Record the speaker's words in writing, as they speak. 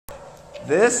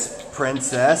This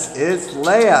princess is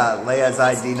Leia. Leia's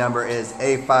ID number is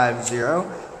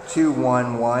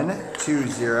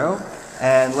A5021120.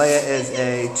 And Leia is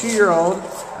a 2-year-old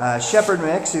shepherd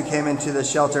mix who came into the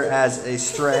shelter as a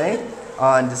stray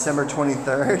on December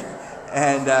 23rd.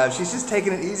 And she's just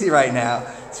taking it easy right now,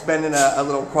 spending a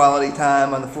little quality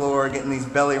time on the floor, getting these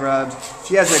belly rubs.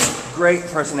 She has a great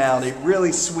personality,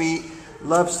 really sweet,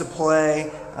 loves to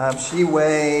play. She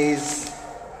weighs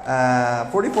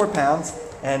 44 pounds,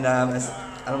 and I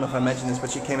don't know if I mentioned this, but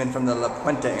she came in from the La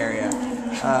Puente area.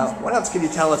 What else can you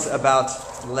tell us about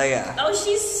Leia? Oh,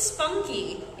 she's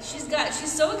spunky. She's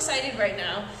so excited right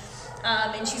now,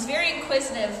 and she's very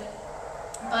inquisitive.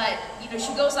 But you know,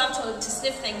 she goes off to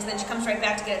sniff things, then she comes right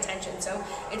back to get attention. So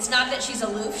it's not that she's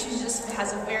aloof; she just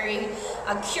has a very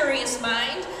curious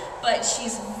mind. But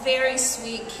she's very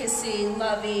sweet, kissy,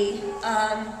 lovey.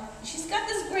 She's got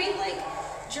this great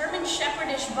German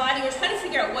shepherdish body. We're trying to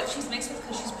figure out what she's mixed with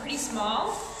because she's pretty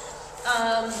small.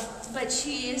 But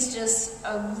she is just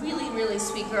a really, really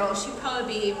sweet girl. She'd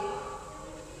probably be a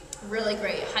really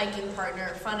great hiking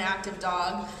partner, fun, active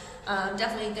dog.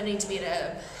 Definitely going to need to be at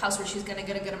a house where she's going to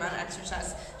get a good amount of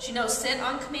exercise. She knows sit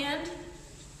on command. I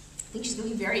think she's going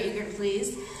to be very eager to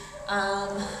please.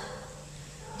 I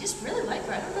just really like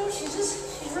her. I don't know. She's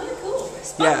really cool.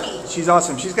 Spunky. Yeah, she's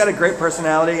awesome. She's got a great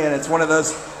personality, and it's one of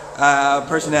those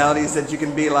personalities that you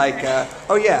can be like,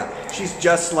 oh yeah, she's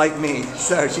just like me.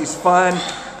 So she's fun,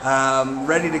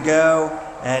 ready to go,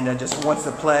 and just wants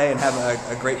to play and have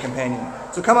a great companion.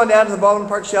 So come on down to the Baldwin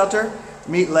Park Shelter,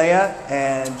 meet Leia,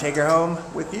 and take her home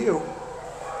with you.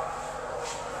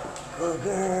 Good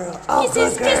girl. Oh,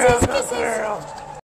 kisses, good girl. kisses, Good kisses. girl.